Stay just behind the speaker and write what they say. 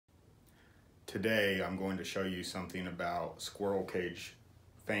Today I'm going to show you something about squirrel cage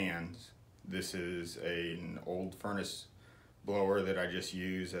fans. This is an old furnace blower that I just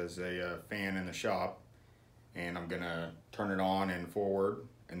use as a fan in the shop, and I'm going to turn it on and forward,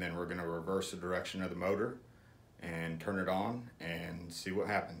 and then we're going to reverse the direction of the motor and turn it on and see what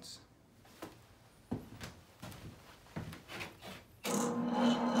happens.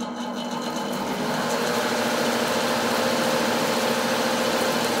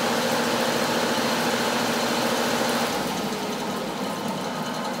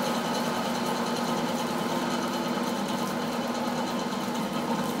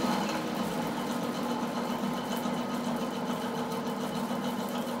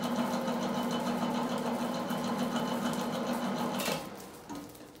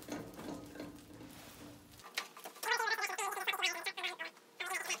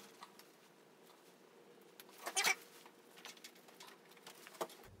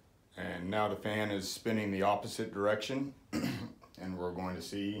 And now the fan is spinning the opposite direction, and we're going to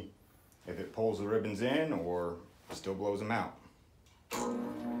see if it pulls the ribbons in or still blows them out.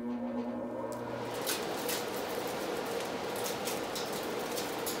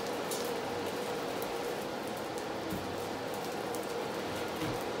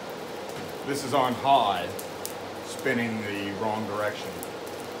 This is on high, spinning the wrong direction.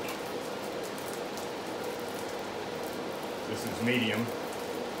 This is medium.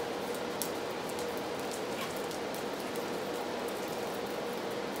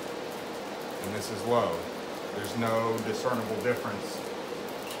 And this is low. There's no discernible difference.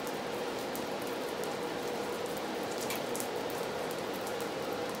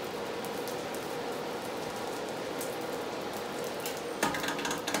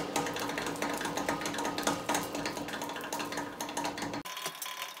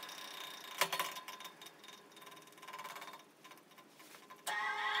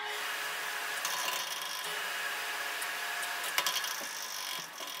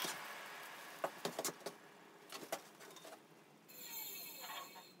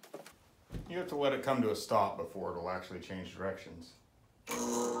 You have to let it come to a stop before it'll actually change directions.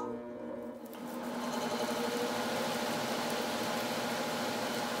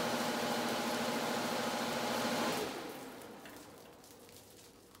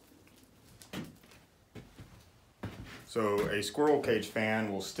 So a squirrel cage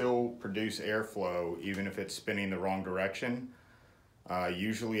fan will still produce airflow even if it's spinning the wrong direction,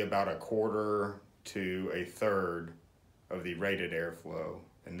 usually about a quarter to a third of the rated airflow.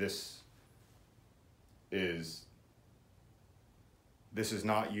 And this is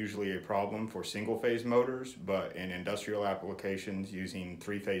not usually a problem for single-phase motors, but in industrial applications using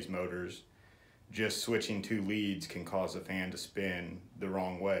three-phase motors, just switching two leads can cause the fan to spin the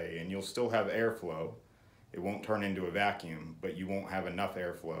wrong way, and you'll still have airflow. It won't turn into a vacuum, but you won't have enough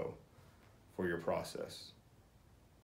airflow for your process.